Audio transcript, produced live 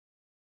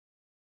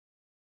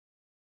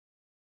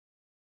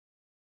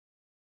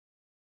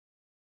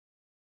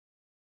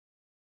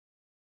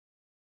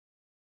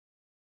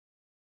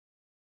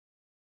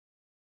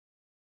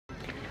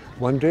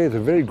one day the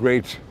very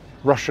great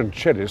Russian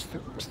cellist,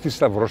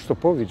 Mstislav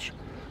Rostropovich,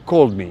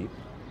 called me.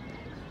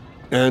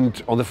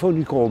 And on the phone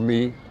he called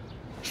me,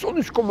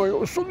 "Sonishko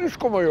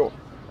moyo,"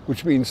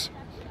 which means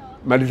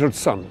my little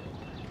son.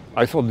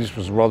 I thought this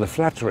was rather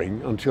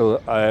flattering until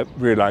I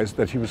realized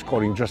that he was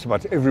calling just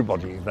about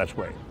everybody that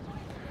way.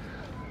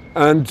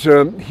 And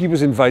he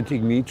was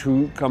inviting me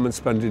to come and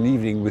spend an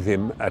evening with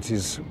him at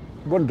his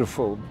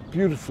wonderful,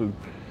 beautiful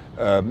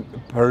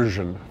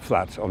Persian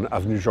flat on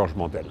Avenue Georges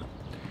Mandel.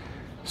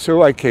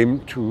 So I came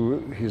to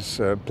his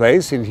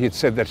place, and he had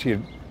said that he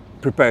had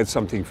prepared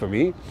something for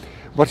me.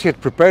 What he had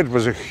prepared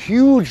was a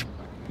huge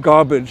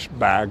garbage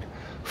bag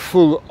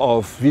full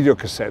of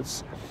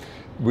videocassettes,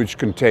 which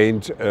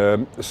contained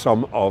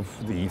some of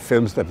the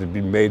films that had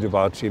been made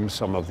about him,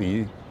 some of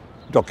the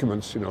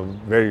documents,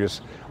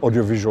 various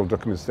audiovisual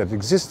documents that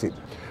existed.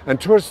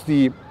 And towards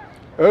the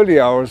early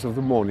hours of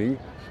the morning,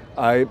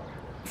 I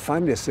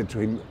finally said to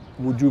him,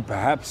 "Would you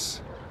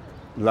perhaps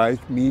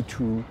like me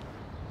to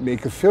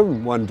make a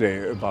film one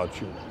day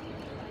about you?"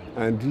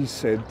 And he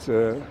said,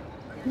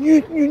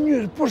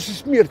 "Нет, после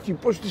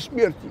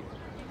смерти,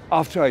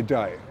 after I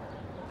die."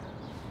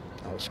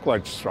 I was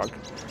quite struck.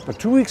 But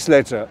 2 weeks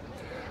later,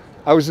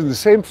 I was in the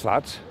same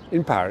flat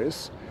in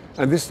Paris,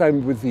 and this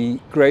time with the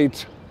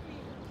great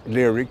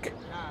lyric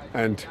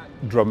and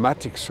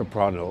dramatic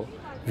soprano,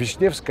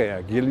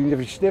 Wisniewskaja, Jelena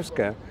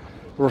Wisniewskaja,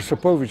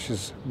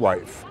 Rostropovich's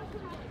wife.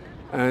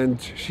 And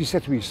she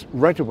said to me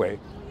right away,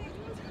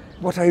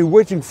 "What are you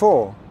waiting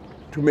for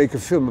to make a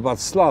film about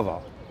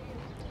Slava?"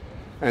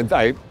 And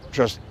I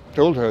just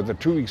told her that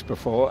 2 weeks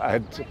before I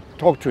had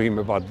talked to him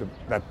about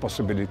that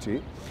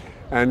possibility.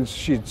 And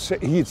he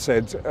had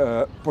said,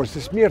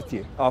 "После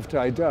смерти," after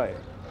I die.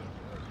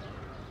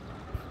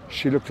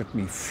 She looked at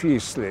me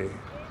fiercely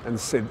and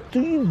said,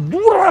 "Ты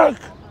дурак!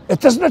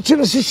 Это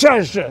значило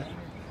сейчас же!"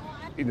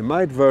 In the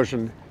Maid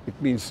version, it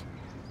means,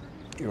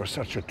 "You're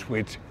such a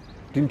twit.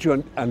 Didn't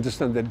you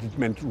understand that it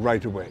meant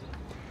right away?"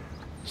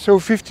 So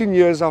 15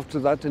 years after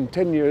that, and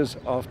 10 years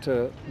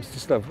after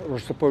Mstislav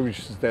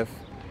Rostropovich's death,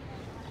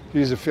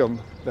 here's a film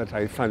that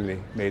I finally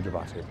made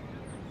about him.